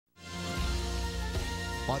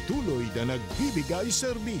patuloy na nagbibigay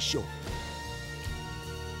serbisyo.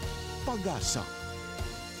 Pag-asa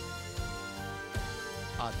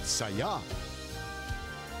at saya.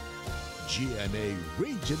 GMA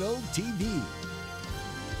Regional TV.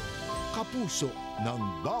 Kapuso ng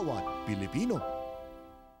bawat Pilipino.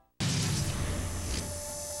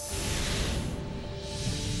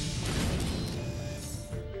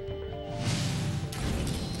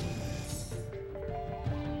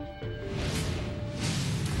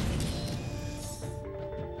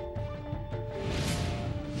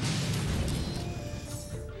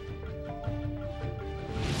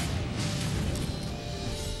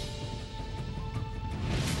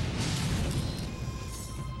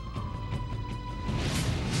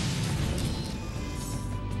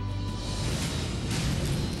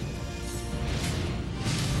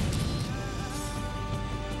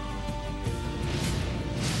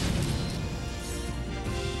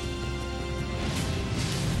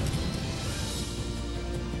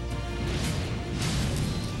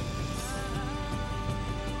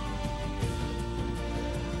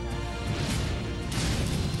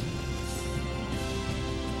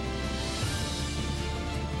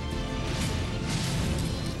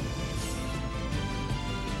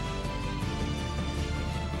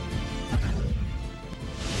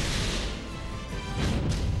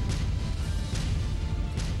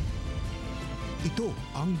 Ito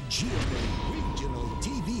ang GMA Regional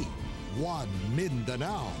TV, One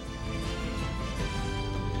Mindanao.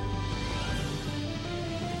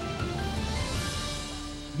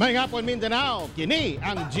 May ngapon Mindanao, kini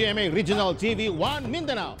ang GMA Regional TV, One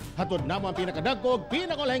Mindanao. Hatod namo ang pinakadagkog,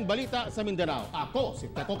 pinakulahing balita sa Mindanao. Ako si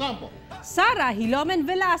Teco Campo. Sara Hilomen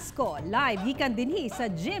Velasco, live gikan dinhi sa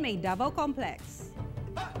GMA Davao Complex.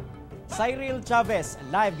 Cyril Chavez,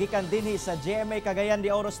 live gikan dinhi sa GMA Cagayan de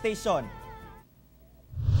Oro Station.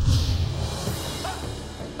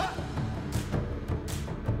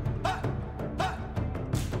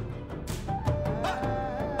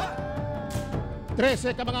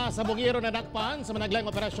 13 ka mga sabungero na dakpan sa managlang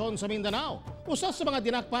operasyon sa Mindanao. Usa sa mga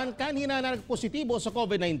dinakpan kanina na nagpositibo sa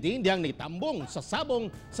COVID-19 diyang nitambong sa sabong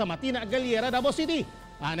sa Matina Galiera, Davao City.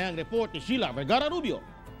 Ana ang report ni Sheila Vergara Rubio.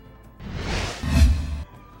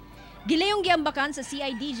 Gilayong giambakan sa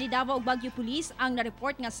CIDG Davao ug Baguio Police ang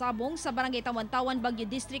na-report nga sabong sa Barangay Tawan-Tawan, Baguio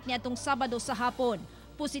District niadtong Sabado sa hapon.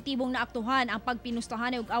 Positibong naaktuhan ang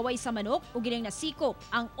pagpinustahan og away sa manok ug gining nasikop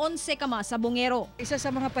ang 11 ka mga sabongero. Isa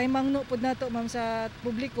sa mga pahimangno pud nato ma'am sa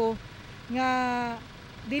publiko nga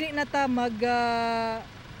dili na ta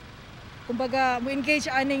kumbaga mo engage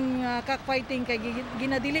aning cockfighting kay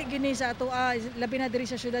ginadili gini sa ato labi na diri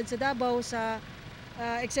sa syudad sa Davao sa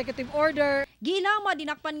executive order. Gilama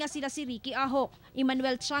dinakpan nga sila si Ricky Ahok,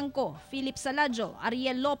 Emmanuel Chanco, Philip Salajo,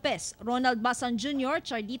 Ariel Lopez, Ronald Basan Jr.,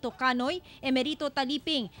 Chardito Canoy, Emerito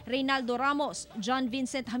Taliping, Reynaldo Ramos, John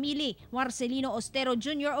Vincent Hamili, Marcelino Ostero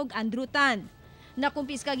Jr. ug Andrew Tan.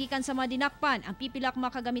 Nakumpiska gikan sa mga dinakpan ang pipilak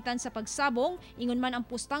makagamitan sa pagsabong, ingon man ang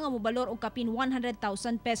pusta nga mobalor og kapin 100,000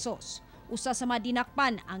 pesos. Usa sa mga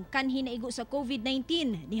dinakpan ang kanhi na igo sa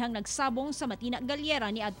COVID-19 dihang nagsabong sa Matina Galiera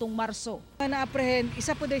ni adtong Marso. Na-apprehend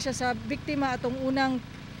isa po siya sa biktima atong unang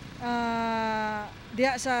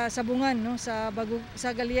diha sa sabungan no sa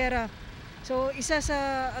Galiera. So isa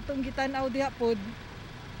sa atong gitan-aw diha pod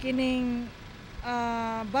kining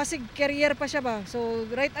basic carrier pa siya ba. So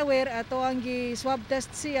right aware ato ang gi-swab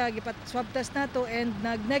test siya, swab test nato and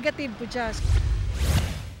nag-negative po siya.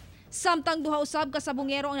 Samtang duha usab ka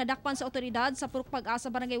sabongero ang nadakpan sa otoridad sa Purok Pag-asa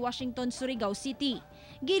Barangay Washington, Surigao City.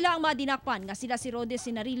 Gila ang mga dinakpan nga sila si Rodes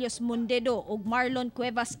Sinarillos Mondedo ug Marlon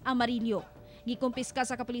Cuevas Amarillo. Gikumpiska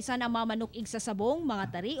sa kapulisan ang mga manukig sa sabong, mga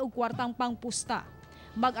tari ug kwartang pangpusta.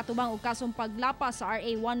 Mag-atubang og kasong paglapa sa RA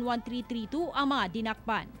 11332 ang mga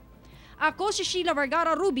dinakpan. Ako si Sheila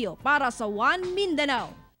Vergara Rubio para sa One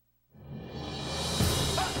Mindanao.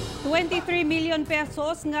 23 million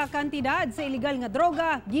pesos nga kantidad sa illegal nga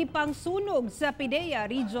droga gipang sunog sa PDEA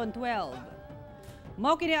Region 12.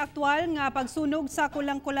 Mao kini aktual nga pagsunog sa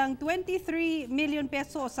kulang-kulang 23 million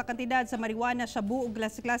pesos sa kantidad sa marijuana, shabu ug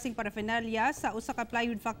klaseng paraphernalia sa usa ka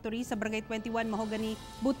plywood factory sa Barangay 21 Mahogany,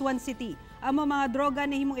 Butuan City. Ang mga droga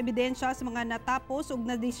nahimong ebidensya sa mga natapos ug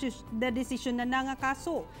na-desisyon na nga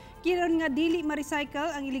kaso. Kiron nga dili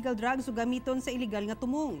ma-recycle ang illegal drugs o gamiton sa illegal nga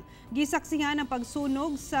tumong. Gisaksihan ang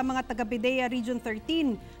pagsunog sa mga taga-PDEA Region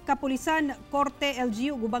 13, Kapulisan, Korte,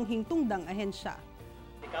 LGU ug ubang hingtungdang ahensya.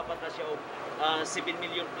 Ikapat na siya og 7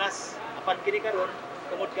 million plus. Apan kini karon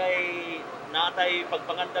tungod kay naatay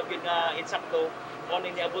pagpangandam yun nga insakto,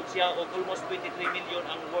 morning niabot siya og almost 23 million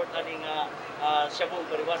ang worth aning shabu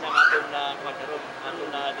marijuana nga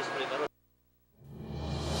atong na display karon.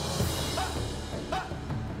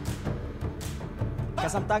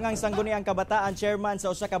 Kasamtangang sangguniang kabataan chairman sa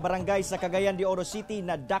usa ka barangay sa Cagayan de Oro City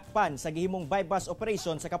na dakpan sa gihimong bypass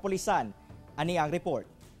operation sa kapulisan. Ani ang report.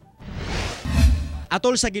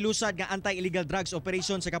 Atol sa gilusad nga anti-illegal drugs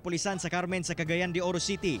operation sa kapulisan sa Carmen sa Cagayan de Oro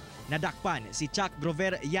City, nadakpan si Chuck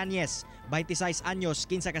Grover Yanez, 26 anyos,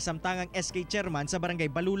 kinsa kasamtangang SK chairman sa barangay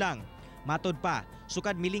Balulang. Matod pa,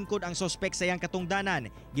 sukad milingkod ang sospek sa iyang katungdanan,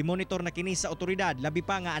 gimonitor na kini sa otoridad, labi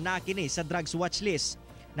pa nga anaa kini sa drugs watch list.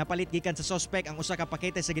 Napalit gikan sa sospek ang usa ka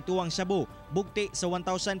pakete sa gituwang shabu, bugti sa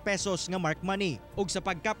 1,000 pesos nga mark money. Ug sa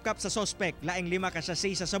pagkapkap sa sospek, laing 5 ka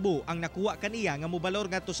sachet sa sabu ang nakuha kaniya nga mobalor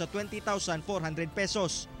ngadto sa 20,400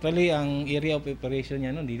 pesos. Actually, ang area of operation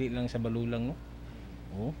niya no, dili lang sa Balulang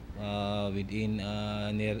no. Within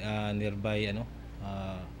nearby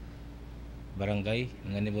barangay,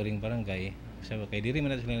 nga neighboring barangay. So kay diri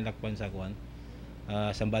man sila nilakpan sa kuan,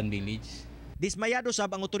 Samban Village. Dismayado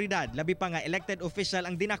sab ang otoridad, labi pa nga elected official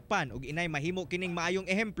ang dinakpan ug inay mahimo kining maayong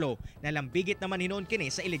ehemplo na lambigit naman hinuon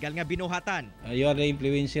kini sa illegal nga binuhatan. You are the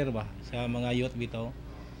influencer ba sa mga youth bitaw.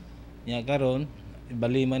 Nya karon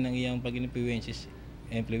baliman ang iyang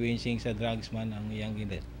influencing sa drugs man ang iyang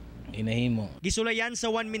inahimo. Gisulayan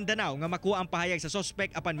sa One Mindanao nga makuha ang pahayag sa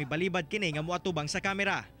sospek apan mibalibad kini nga moatubang sa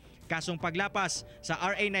kamera. Kasong paglapas sa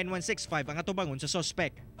RA 9165 ang atubangon sa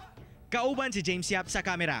sospek. Kauban si James Yap sa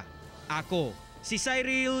kamera. Ako, si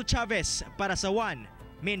Cyril Chavez para sa One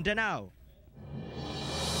Mindanao.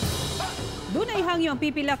 Dunay hangyo ang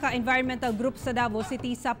pipila ka environmental group sa Davao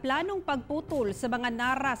City sa planong pagputol sa mga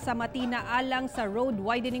nara sa Matina alang sa road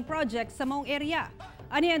widening project sa maong area.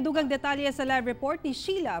 Ani ang dugang detalye sa live report ni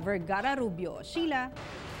Sheila Vergara Rubio. Sheila.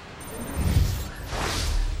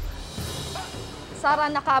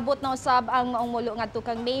 Sara, nakaabot na usab ang maong mulo ngadto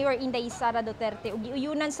kang Mayor Inday Sara Duterte ug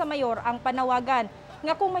giuyunan sa mayor ang panawagan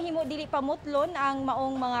nga kung mahimo dili pamutlon ang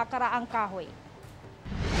maong mga karaang kahoy.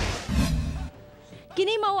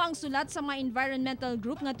 Kini mao ang sulat sa mga environmental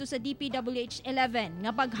group ngadto sa DPWH 11 nga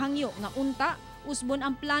paghangyo nga unta usbon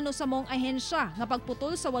ang plano sa maong ahensya nga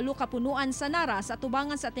pagputol sa 8 ka punuan sa nara sa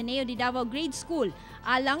atubangan sa Ateneo de Davao Grade School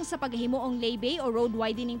alang sa paghimuong laybay o road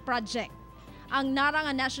widening project. Ang nara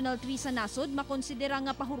nga national tree sa nasod makonsidera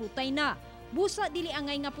nga pahurutay na. Busa dili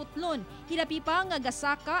angay nga putlon, hilapi pa nga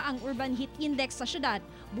gasaka ang urban heat index sa syudad.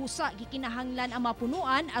 Busa gikinahanglan ang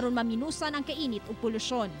mapunuan aron maminusan ang kainit ug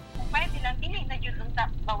polusyon. Kung pwede lang dili na jud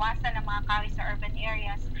unta bawasan ang mga kahoy sa urban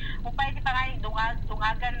areas. Kung pwede pa nga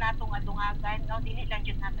dungagan nato nga dungagan, no, dili lang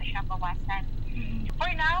jud nato siya bawasan.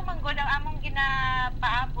 For now, manggod ang among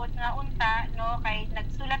ginapaabot nga unta, no, kay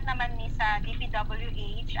nagsulat naman ni sa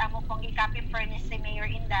DPWH, amo pong i-copy furnace si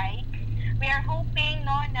Mayor Inday. We are hoping,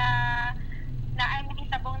 no, na ay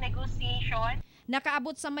makitabong negotiation.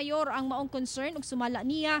 Nakaabot sa mayor ang maong concern ug sumala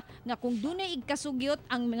niya nga kung dunay igkasugyot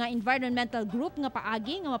ang mga environmental group nga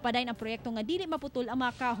paagi nga mapadayon ang proyekto nga dili maputol ang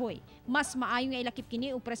mga kahoy, mas maayo nga ilakip kini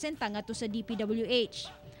ug presenta ngadto sa DPWH.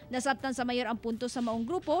 Nasabtan sa mayor ang punto sa maong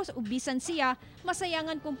grupo ug bisan siya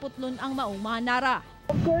masayangan kung putlon ang maong mga nara.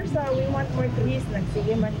 Of course, we want more trees.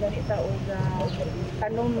 Nagsige man ganita og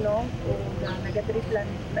tanong no ug nagatriplan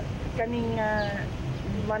kaning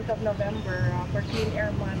month of November for Clean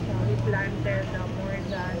Air Month, we planted more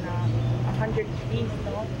than 100 trees,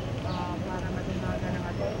 no, para madunagan ang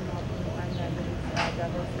ating mga punuan na sa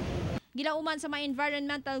Davao City. Gilauman sa mga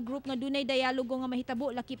environmental group nga dunay dialogo nga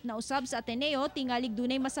mahitabo lakip na usab sa Ateneo tingalig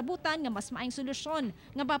dunay masabutan nga mas maayong solusyon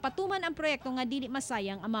nga papatuman ang proyekto nga dili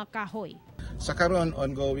masayang ang mga kahoy. Sa karon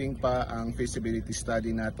ongoing pa ang feasibility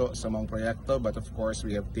study nato sa mga proyekto, but of course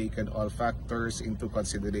we have taken all factors into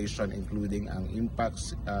consideration including ang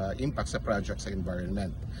impact sa project sa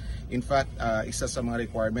environment. In fact, isa sa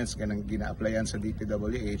mga requirements nga gina-applyan sa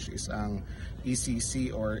DPWH is ang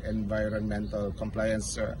ECC or Environmental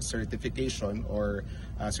Compliance Certification or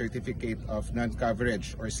Certificate of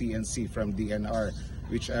Non-Coverage or CNC from DNR,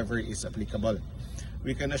 whichever is applicable.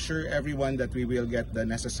 We can assure everyone that we will get the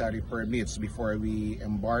necessary permits before we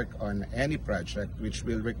embark on any project which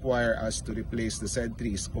will require us to replace the said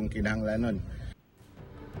trees kung kinahanglanon.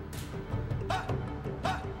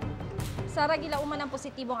 Sara, gilauman ang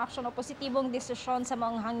positibong aksyon o positibong desisyon sa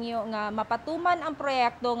mga hangyo nga mapatuman ang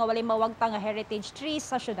proyekto nga walay mawagtang nga heritage trees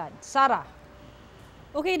sa syudad. Sara.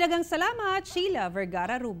 Okay, dagang salamat, Sheila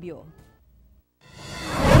Vergara Rubio.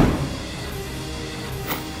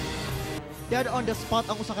 Dead on the spot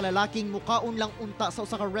ang usa ka lalaking mukaon lang unta sa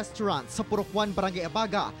usa ka restaurant sa Purokwan, Barangay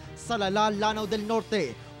Abaga, sa Lala, Lanao del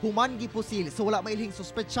Norte. Human gipusil sa wala mailhing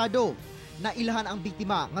suspetsyado. Nailahan ang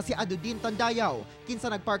biktima nga si Adudin Tandayaw, kinsa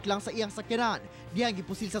nagpark lang sa iyang sakyanan. Diyang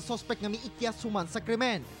gipusil sa suspect nga miikyas human sa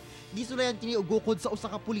krimen. Gisulayan kini og gukod sa usa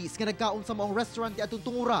ka pulis nga nagkaon sa maong restaurant di atong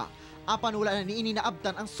tungura. Apan wala na niini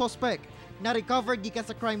naabtan ang suspect. Na-recover gikan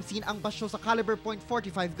sa crime scene ang basyo sa caliber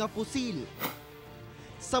 .45 nga pusil.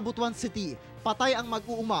 Sa Butuan City, patay ang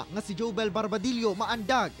mag-uuma nga si Jobel Barbadillo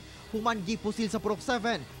maandag. Human gipusil sa Purok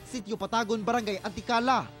 7, Sitio Patagon, Barangay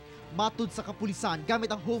Antikala. Matud sa kapulisan gamit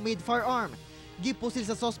ang homemade firearm. Gipusil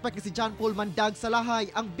sa suspect nga si John Paul Mandag sa lahay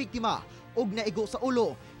ang biktima og naigo sa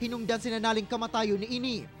ulo. Hinungdan sinanaling kamatayon ni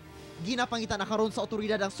ini. Ginapangita na karon sa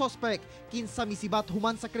otoridad ang suspect kinsa misibat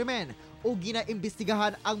human sa krimen o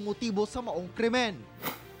ginaimbestigahan ang motibo sa maong krimen.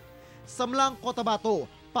 Samlang Cotabato,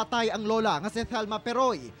 patay ang lola nga si Thelma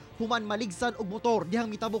Peroy human maligsan og motor dihang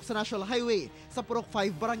mitabok sa National Highway sa Purok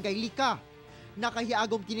 5 Barangay Lika.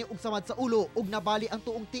 Nakahiagom kini og samad sa ulo ug nabali ang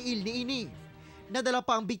tuong tiil ni ini. Nadala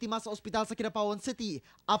pa ang biktima sa ospital sa Kinapawan City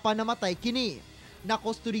apan namatay kini.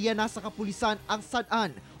 Nakustodiya na sa kapulisan ang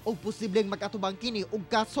sad-an o posibleng mag-atubang kini og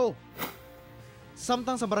kaso.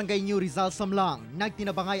 Samtang sa Barangay New Rizal Samlang,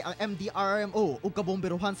 nagtinabangay ang MDRRMO ug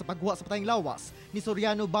kabomberuhan sa pagguha sa patayng lawas ni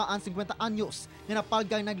Soriano Baan 50 anyos nga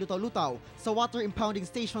napalgang naglutaw-lutaw sa water impounding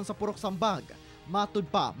station sa Purok Sambag. Matud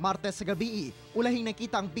pa, Martes sa gabi, ulahing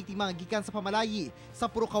nakita ang biktima nga gikan sa pamalayi sa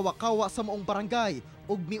Purok Kawa-Kawa sa maong barangay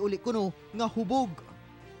ug miuli kuno nga hubog.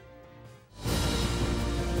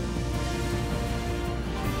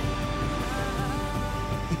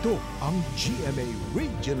 Ito ang GMA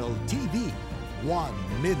Regional TV, One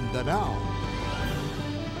Mindanao.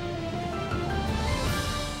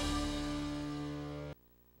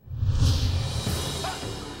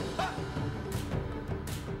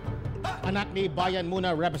 Anak ni Bayan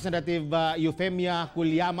Muna Representative Eufemia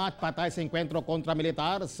Culyamat patay sa enkwentro kontra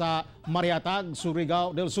militar sa Mariatag,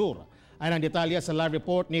 Surigao del Sur. Ay ang detalye sa live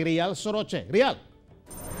report ni Rial Soroche. Rial!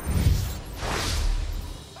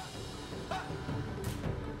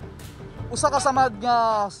 Usa ka samad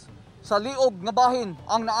nga sa liog nga bahin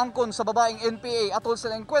ang naangkon sa babaeng NPA atol sa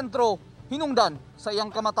engkwentro hinungdan sa iyang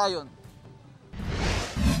kamatayon.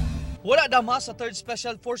 Wala dama sa 3rd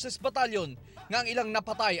Special Forces Battalion nga ang ilang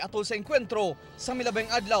napatay atol sa engkwentro sa milabeng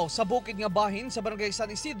adlaw sa bukid nga bahin sa Barangay San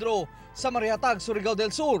Isidro sa Mariatag, Surigao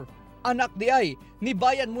del Sur. Anak di ay ni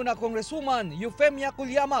Bayan Muna Congresswoman Eufemia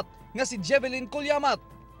Culyamat nga si Jevelyn Culyamat.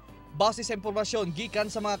 Base sa impormasyon gikan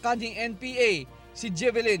sa mga kanyang NPA, si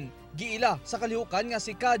Jevelyn giila sa kalihukan nga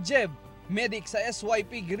si Kajeb, medic sa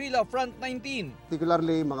SYP Guerrilla Front 19.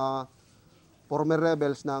 Particularly mga former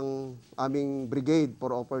rebels ng aming brigade,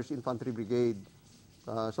 4th Infantry Brigade.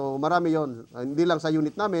 So marami yon. Hindi lang sa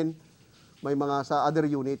unit namin, may mga sa other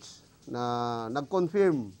units na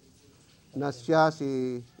nag-confirm na siya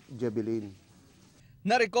si Jevelyn.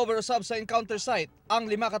 Na-recover usab sa encounter site ang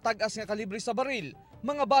 5 katag-as nga kalibre sa baril,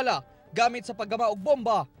 mga bala, gamit sa paggama og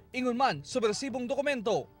bomba, ingon man subversibong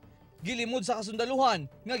dokumento. Gilimod sa kasundaluhan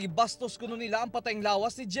nga gibastos kuno nila ang patayng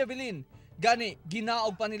lawas ni Jevelyn. Gani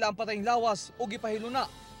ginaog pa nila ang patayng lawas o gipahiluna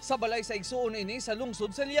sa balay sa igsuon ini sa lungsod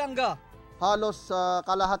sa Lianga. Halos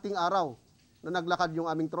kalahating araw na naglakad yung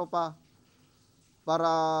aming tropa para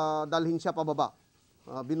dalhin siya pababa.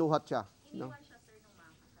 Binuhat siya. No?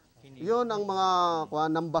 Yun ang mga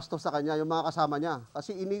nambastos sa kanya, yung mga kasama niya.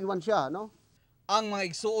 Kasi iniwan siya, no? Ang mga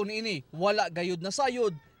igsuon ini wala gayud na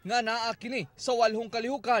sayod nga naa kini sa walhong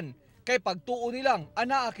kalihukan. Kay pagtuo nilang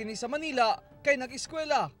anaa kini sa Manila kay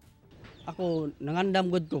nag-eskwela. Ako nangandam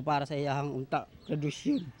gud ko para sa iyang unta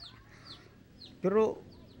graduation. Pero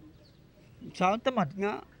sa taman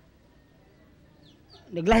nga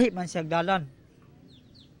naglahi man siya dalan.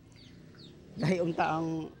 Lahi unta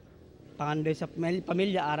ang pangandoy sa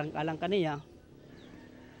pamilya arang alang kaniya.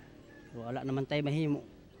 Wala naman tay mahimo.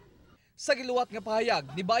 Sa giluwat nga pahayag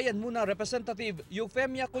ni Bayan Muna Representative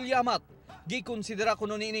Eufemia Culyamat, gikonsidera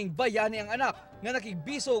kuno nining bayani ang anak nga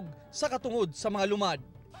nakigbisog sa katungod sa mga lumad.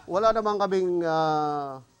 Wala namang kaming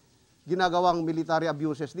ginagawang military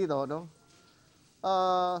abuses dito, no?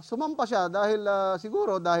 Sumampa siya dahil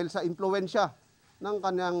siguro dahil sa impluwensya ng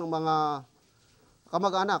kanyang mga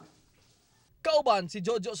kamag-anak. Kauban si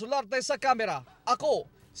Jojo Solarte sa kamera. Ako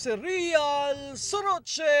si Rial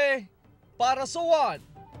Soroche para sa One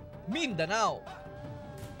Mindanao.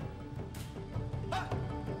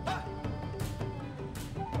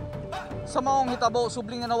 Sa maong hitabo,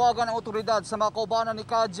 subling nga nawagan ang otoridad sa mga kaubanan ni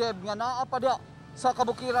Kajeb nga naapadya sa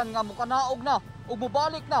kabukiran nga mukanaog na ug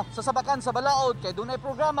mubalik na sa sabakan sa balaod kay dunay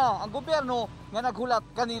programa ang gobyerno nga naghulat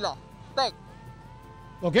kanila. Tek.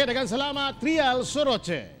 Okay, daghang salamat Rial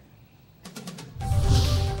Soroche.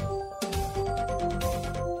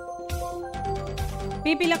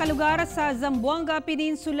 Pipila ka lugar sa Zamboanga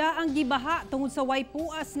Peninsula ang gibaha tungod sa way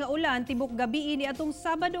puas nga ulan tibok gabi ni atong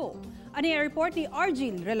Sabado. Ani report ni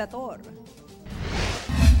Argil Relator.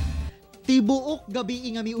 Tibuok gabi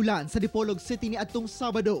nga miulan sa Dipolog City ni adtong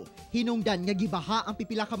Sabado. Hinungdan nga gibaha ang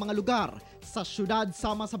pipila ka mga lugar sa syudad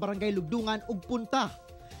sama sa barangay Lugdungan ug Punta.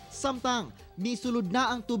 Samtang misulod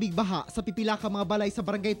na ang tubig baha sa pipila ka mga balay sa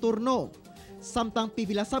barangay Turno. Samtang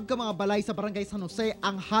pipila sab ka mga balay sa barangay San Jose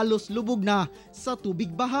ang halos lubog na sa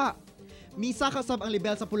tubig baha. Misaka sab ang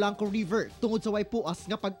level sa Pulangco River tungod sa way puas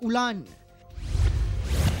nga pag-ulan.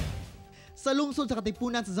 Sa lungsod sa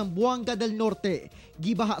Katipunan sa Zamboanga del Norte,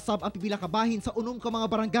 gibaha sab ang pipila ka bahin sa unom ka mga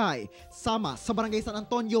barangay sama sa barangay San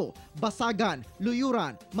Antonio, Basagan,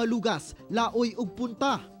 Luyuran, Malugas, Laoy ug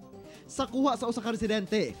Punta. Sa kuha sa usa ka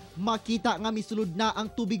residente, makita nga misulod na ang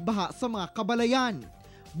tubig baha sa mga kabalayan.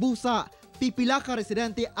 Busa, pipila ka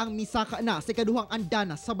residente ang misaka na sa ikaduhang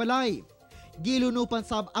andana sa balay. Gilunupan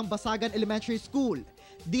sab ang Basagan Elementary School.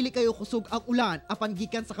 Dili kayo kusog ang ulan apan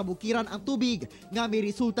gikan sa kabukiran ang tubig nga may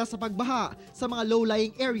resulta sa pagbaha sa mga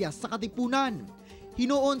low-lying areas sa Katipunan.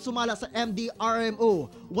 Hinuon sumala sa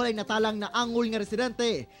MDRMO, walay natalang na angol nga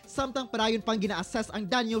residente, samtang padayon pang gina-assess ang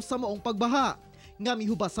danyo sa moong pagbaha, nga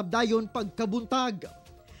mihubas sabdayon pagkabuntag.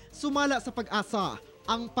 Sumala sa pag-asa,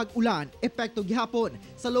 ang pag-ulan epekto gihapon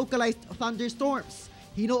sa localized thunderstorms.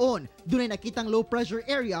 Hinuon, dunay nakitang low pressure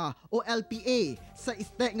area o LPA sa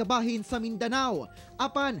iste nga bahin sa Mindanao.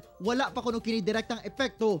 Apan, wala pa kuno kini direktang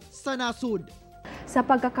epekto sa nasud. Sa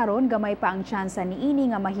pagkakaroon, gamay pa ang tsansa ni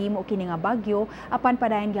ini nga mahimo kini nga bagyo, apan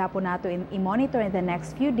padayon gihapon nato i-monitor in the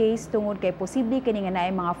next few days tungod kay posible kini nga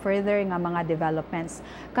naay mga further nga mga developments.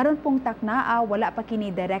 Karon pong taknaa, wala pa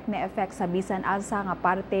kini direct na effect sa bisan asa nga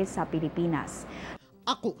parte sa Pilipinas.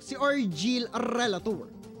 Ako si Argil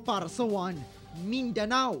Relator para sa One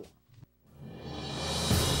Mindanao.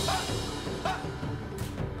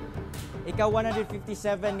 Ikaw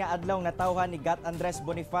 157 nga adlaw natawhan ni Gat Andres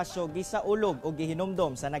Bonifacio gisaulog o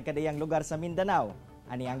gihinumdom sa nagkadayang lugar sa Mindanao.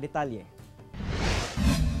 Ani ang detalye.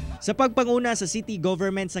 Sa pagpanguna sa city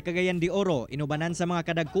government sa Cagayan de Oro, inubanan sa mga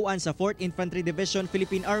kadagkuan sa 4th Infantry Division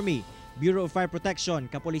Philippine Army, Bureau of Fire Protection,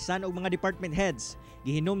 kapulisan ug mga department heads,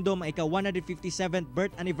 gihinumdom ang ikaw 157th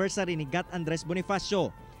birth anniversary ni Gat Andres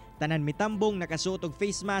Bonifacio. Tanan mitambong nakasuot og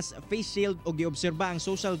face mask, face shield ug giobserba ang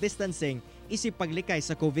social distancing isip paglikay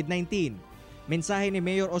sa COVID-19. Mensahe ni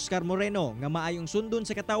Mayor Oscar Moreno nga maayong sundon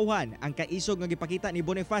sa katawhan ang kaisog nga gipakita ni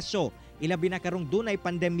Bonifacio ilabi na karong dunay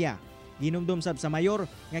pandemya. Ginumdum sab sa mayor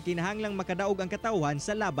nga kinahanglang makadaog ang katawhan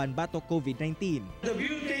sa laban batok COVID-19. The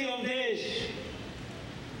beauty of this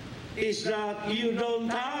is that you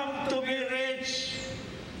don't have to be rich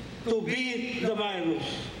to beat the virus.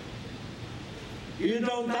 You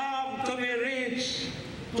don't have to be rich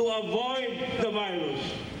to avoid the virus.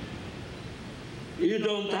 You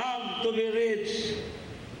don't have to be rich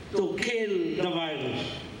to kill the virus.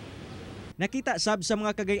 Nakita sab sa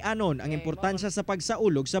mga Cagayanon ang importansya sa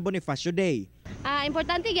pagsaulog sa Bonifacio Day.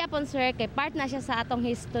 Importante gyapon sir kay part na siya sa atong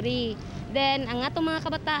history. Then ang atong mga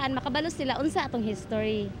kabataan makabalo sila unsa atong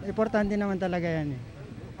history. Importante naman talaga yan eh.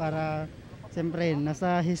 Para siyempre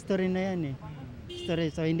nasa history na yan eh.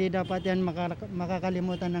 History. So hindi dapat yan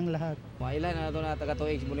makakalimutan ng lahat. Ilan na ito na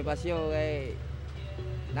taga-tuig si Bonifacio kay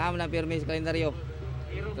naam lang pirmi sa kalendaryo.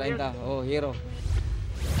 30, hero.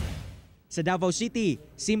 Sa Davao City,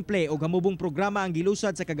 simple o gamubong programa ang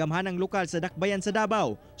gilusad sa kagamhanang lokal sa Dakbayan sa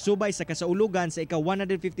Davao, subay sa kasaulugan sa ikaw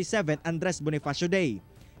 157th Andres Bonifacio Day.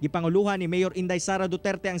 Gipanguluhan ni Mayor Inday Sara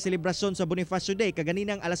Duterte ang selebrasyon sa Bonifacio Day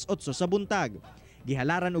kaganinang alas 8 sa buntag.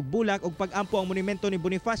 Gihalaran og bulak og pag-ampo ang monumento ni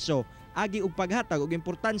Bonifacio, agi og paghatag og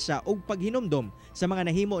importansya og paghinumdom sa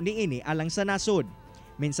mga nahimo niini alang sa nasod.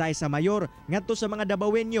 Mensahe sa mayor ngadto sa mga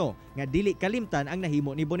Davaoenyo nga dili kalimtan ang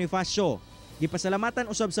nahimo ni Bonifacio.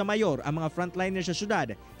 Gipasalamatan usab sa mayor ang mga frontliner sa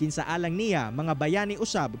syudad kinsa alang niya mga bayani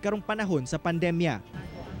usab karong panahon sa pandemya.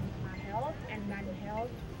 Health and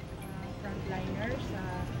non-health frontliners,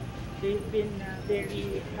 they've been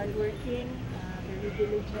very hardworking, very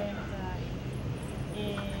diligent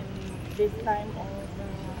in this time of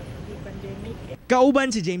the pandemic.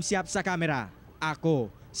 Kauban si James Yap sa kamera.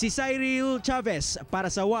 Ako si Cyril Chavez para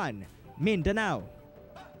sa One Mindanao.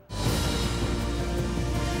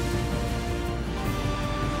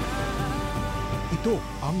 Ito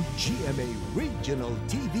ang GMA Regional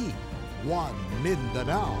TV, One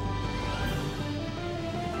Mindanao.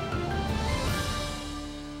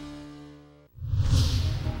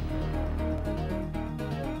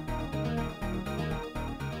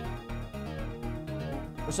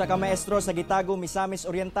 Usa ka maestro sa Gitago, Misamis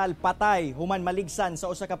Oriental patay human maligsan sa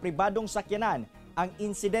usa ka pribadong sakyanan. Ang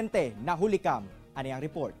insidente nahulikam. Ani ang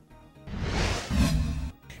report.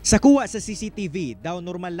 Sa kuha sa CCTV, daw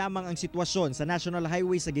normal lamang ang sitwasyon sa National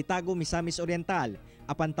Highway sa Gitago, Misamis Oriental.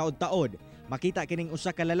 Apan taod-taod, makita kining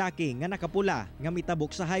usa ka lalaki nga nakapula nga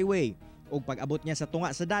mitabok sa highway. ug pag-abot niya sa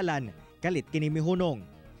tunga sa dalan, kalit kini mihunong.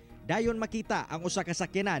 Dayon makita ang usa ka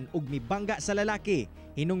sakyanan ug mibangga sa lalaki,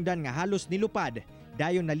 hinungdan nga halos nilupad.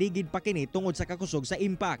 Dayon naligid pa kini tungod sa kakusog sa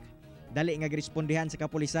impact. Dali nga girespondihan sa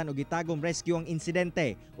kapulisan ug gitagom rescue ang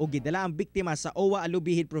insidente ug gidala ang biktima sa Owa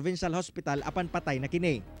Alubihid Provincial Hospital apan patay na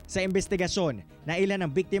kini. Sa investigasyon, nailan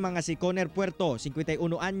ang biktima nga si Conner Puerto, 51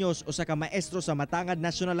 anyos, usa ka maestro sa Matangad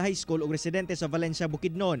National High School ug residente sa Valencia,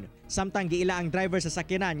 Bukidnon. Samtang giila ang driver sa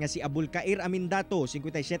sakyanan nga si Abul Kair Amindato,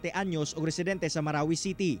 57 anyos ug residente sa Marawi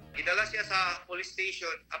City. Gidala siya sa police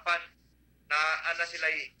station apan na ana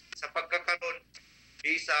sila sa pagkakaroon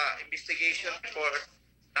sa investigation for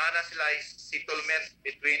na sila settlement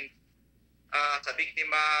between sa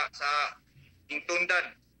biktima sa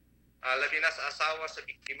ingtundan, labi na sa asawa sa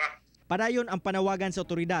biktima. Padayon ang panawagan sa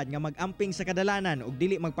otoridad nga mag-amping sa kadalanan ug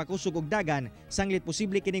dili magpakusog og dagan sanglit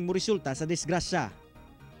posible kining moresulta sa disgrasya.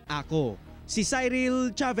 Ako, si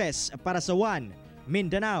Cyril Chavez para sa One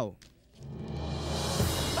Mindanao.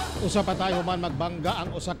 Usa pa tayo man magbangga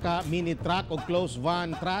ang usa ka mini truck o closed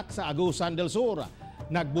van truck sa Agusan del Sur.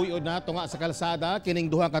 Nagbuyod na tunga sa kalsada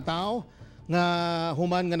kining duha ka tawo nga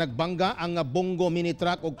human nga nagbangga ang bongo mini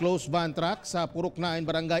truck o closed van truck sa Puruknain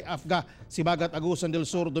Barangay Afga, Sibagat, Agusan del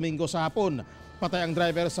Sur Domingo sa hapon. Patay ang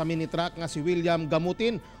driver sa mini truck nga si William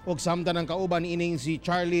Gamutin ug samtang ang kauban ining si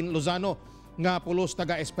Charlene Lozano nga pulos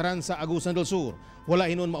taga Esperanza, Agusan del Sur.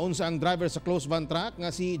 Wala hinon maunsa ang driver sa closed van truck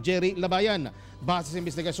nga si Jerry Labayan. Base sa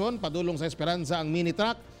investigasyon, padulong sa Esperanza ang mini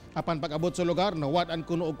truck. Apan pag-abot sa lugar, nawad-an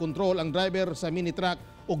kuno og kontrol ang driver sa mini truck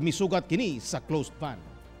ug misugat kini sa closed van.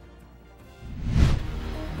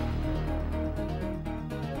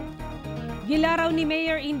 Gilaraw ni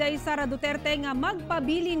Mayor Inday Sara Duterte nga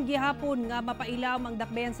magpabilin gihapon nga mapailaw ang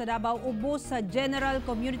dakbayan sa Davao ubos sa General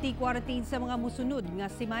Community Quarantine sa mga musunod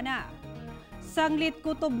nga semana. Sanglit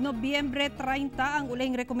kutob Nobyembre 30 ang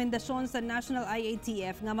uling rekomendasyon sa National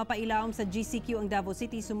IATF nga mapailawom sa GCQ ang Davao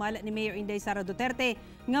City. Sumala ni Mayor Inday Sara Duterte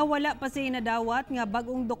nga wala pa siya nadawat nga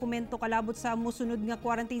bagong dokumento kalabot sa musunod nga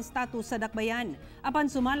quarantine status sa dakbayan. Apan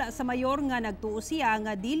sumala sa mayor nga nagtuo siya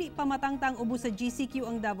nga dili pa matangtang ubos sa GCQ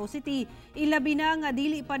ang Davao City. Ilabi na nga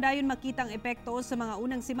dili pa dayon makitang epekto sa mga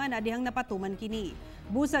unang semana dihang napatuman kini.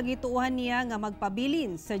 Busag ituuhan niya nga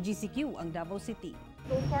magpabilin sa GCQ ang Davao City.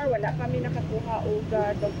 So far, wala kami nakakuha o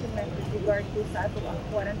document with regard to sa ato ang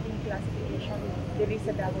quarantine classification diri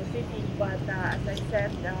sa Davao City. But as I said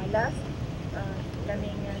last,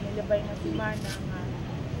 kaming nilabay na semana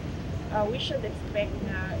we should expect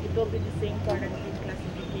na it will be the same quarantine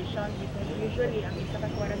classification because usually ang isa ka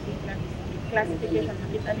quarantine classification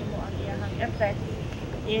makita nimo ang iyang effect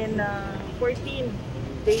in 14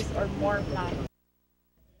 days or more lang.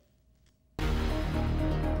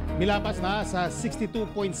 Milapas na sa 62.7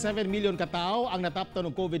 million katao ang nataptan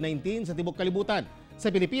ng COVID-19 sa tibok kalibutan.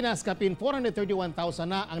 Sa Pilipinas, kapin 431,000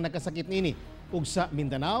 na ang nakasakit nini. Ug sa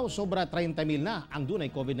Mindanao, sobra 30,000 na ang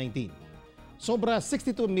dunay COVID-19. Sobra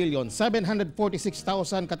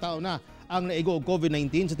 62,746,000 katao na ang naigo og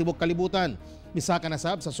COVID-19 sa tibok kalibutan. Misaka na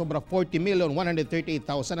sab sa sobra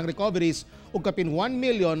 40,138,000 ang recoveries ug kapin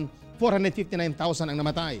 1,459,000 ang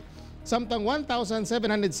namatay. Samtang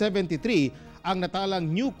 1,773 ang natalang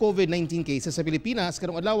new COVID-19 cases sa Pilipinas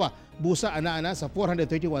karong adlaw, busa ana sa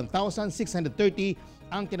 431,630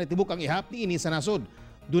 ang kinatibuk ang ihap niini sa nasod.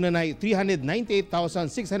 Dunay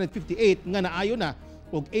 398,658 nga naayo na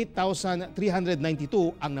ug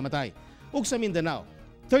 8,392 ang namatay. Ug sa Mindanao,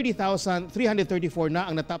 30,334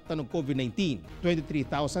 na ang nataptan og COVID-19,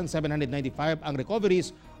 23,795 ang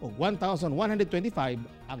recoveries ug 1,125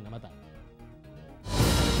 ang namatay.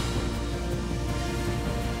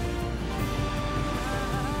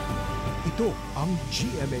 Ito ang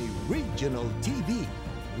GMA Regional TV,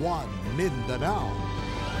 One Mindanao.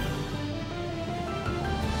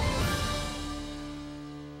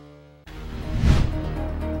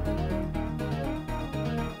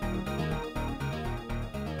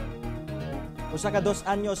 Usa ka 2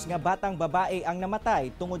 anyos nga batang babae ang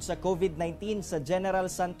namatay tungod sa COVID-19 sa General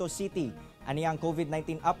Santos City. Ani ang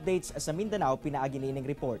COVID-19 updates sa Mindanao pinaagi nining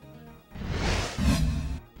report.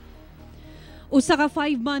 Usa ka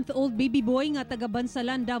 5-month-old baby boy nga taga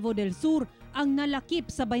Bansalan, Davao del Sur ang nalakip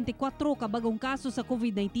sa 24 ka bagong kaso sa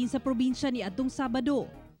COVID-19 sa probinsya ni adtong Sabado.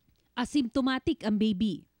 Asymptomatic ang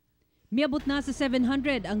baby. Miabot na sa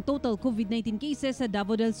 700 ang total COVID-19 cases sa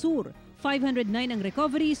Davao del Sur, 509 ang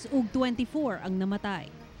recoveries ug 24 ang namatay.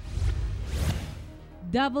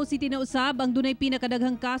 Davao City na usab ang dunay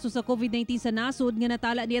pinakadaghang kaso sa COVID-19 sa nasod nga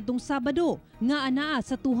natala niadtong Sabado nga anaa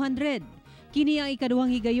sa 200. Kini ang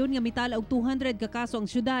ikaduhang higayon nga mitala og 200 ka kaso ang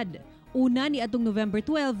syudad. Una ni atong November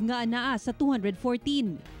 12 nga anaa sa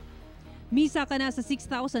 214. Misa ka na sa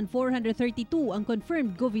 6,432 ang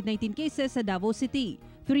confirmed COVID-19 cases sa Davao City.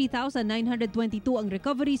 3,922 ang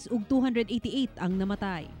recoveries ug 288 ang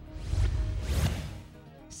namatay.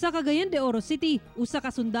 Sa Cagayan de Oro City, usa ka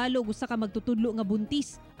sundalo ug usa ka magtutudlo nga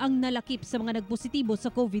buntis ang nalakip sa mga nagpositibo sa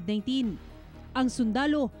COVID-19. Ang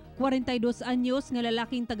sundalo, 42 anyos nga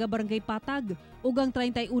lalaking taga-barangay Patag ug ang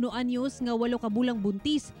 31 anyos nga 8 ka bulang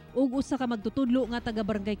buntis ug usa ka magtutudlo nga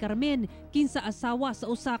taga-barangay Carmen kinsa asawa sa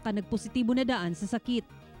usa ka nagpositibo na daan sa sakit.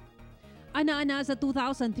 Ana-ana sa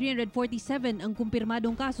 2,347 ang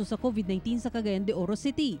kumpirmadong kaso sa COVID-19 sa Cagayan de Oro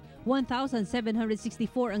City.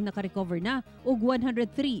 1,764 ang nakarecover na ug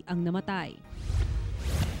 103 ang namatay.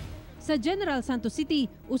 Sa General Santos City,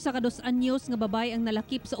 usa ka 2 anyos nga babay ang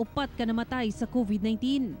nalakip sa 4 ka namatay sa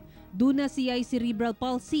COVID-19. Duna siya'y cerebral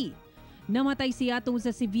palsy. Namatay siya tungod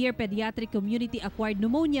sa severe pediatric community-acquired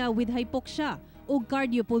pneumonia with hypoxia ug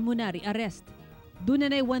cardiopulmonary arrest. Duna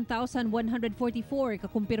na'y 1,144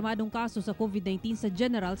 kakumpirmadong kaso sa COVID-19 sa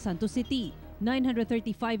General Santos City.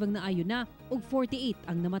 935 ang naayon na ug 48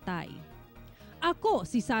 ang namatay. Ako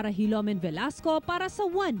si Sarah Hilomen Velasco para sa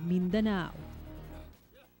One Mindanao.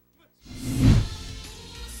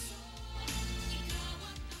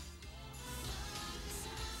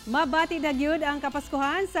 Mabati na gyud ang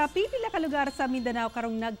Kapaskuhan sa pipila ka lugar sa Mindanao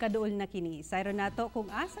karong nagkaduol na kini. Sayro nato kung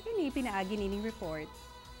asa kini pinaagi nining report.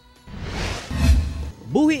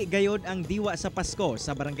 Buhi gayod ang diwa sa Pasko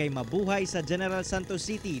sa barangay Mabuhay sa General Santos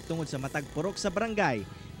City tungod sa matag purok sa barangay.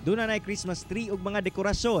 Doon na Christmas tree ug mga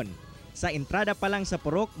dekorasyon. Sa entrada pa lang sa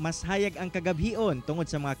purok, mas hayag ang kagabhion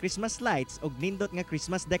tungod sa mga Christmas lights ug nindot nga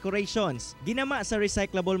Christmas decorations. Ginama sa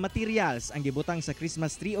recyclable materials ang gibutang sa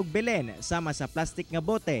Christmas tree ug belen sama sa plastic nga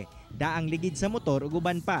bote, daang ligid sa motor ug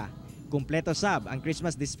uban pa. Kumpleto sab ang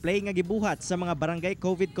Christmas display nga gibuhat sa mga barangay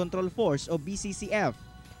COVID Control Force o BCCF.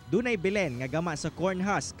 Dunay belen nga gama sa corn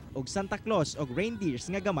husk ug Santa Claus ug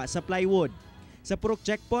reindeers nga gama sa plywood. Sa purok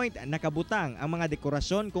checkpoint nakabutang ang mga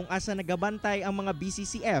dekorasyon kung asa nagabantay ang mga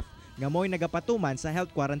BCCF nga mo'y nagapatuman sa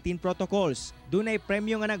health quarantine protocols. Dunay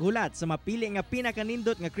premyo nga naghulat sa mapili nga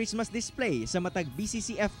pinakanindot nga Christmas display sa matag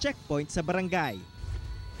BCCF checkpoint sa barangay.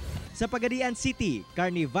 Sa Pagadian City,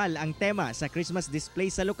 Carnival ang tema sa Christmas display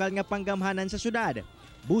sa lokal nga panggamhanan sa syudad.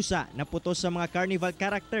 Busa naputos sa mga carnival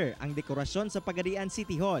character ang dekorasyon sa Pagadian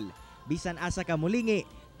City Hall. Bisan asa ka mulingi,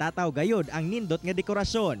 tataw gayod ang nindot nga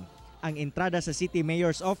dekorasyon. Ang entrada sa City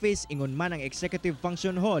Mayor's Office ingon man ang Executive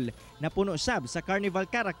Function Hall na puno sab sa carnival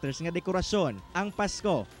characters nga dekorasyon. Ang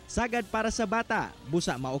Pasko, sagad para sa bata.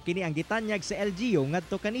 Busa mao kini ang gitanyag sa LGU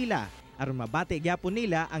ngadto kanila aron mabati gyapon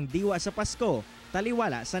nila ang diwa sa Pasko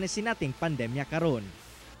taliwala sa nasinating pandemya karon.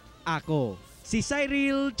 Ako si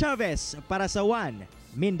Cyril Chavez para sa One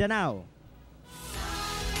Mindanao.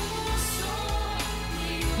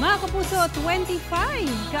 Mga kapuso,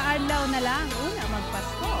 25 kaadlaw na lang una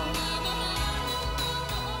magpasko.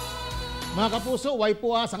 Mga kapuso, way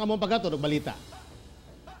puas ang among paghatod og balita.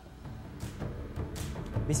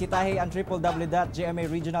 Bisitahi ang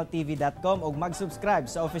www.gmaregionaltv.com ug mag-subscribe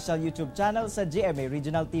sa official YouTube channel sa GMA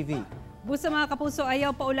Regional TV. Busa mga kapuso,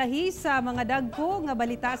 ayaw paulahi sa mga dagku nga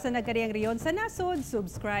balita sa nagkariang riyon sa nasod,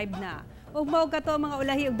 subscribe na. Ug mao kato mga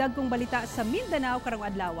ulahi ug dagkong balita sa Mindanao karong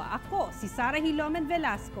adlaw. Ako si Sarah Hilomen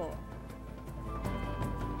Velasco.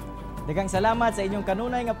 Daghang salamat sa inyong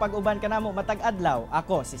kanunay nga pag-uban kanamo matag adlaw.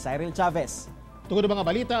 Ako si Cyril Chavez. Tungod mga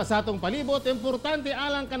balita sa atong palibot, importante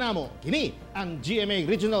alang kanamo. Kini ang GMA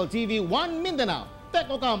Regional TV 1 Mindanao.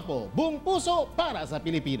 Teko Campo, buong puso para sa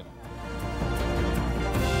Pilipino.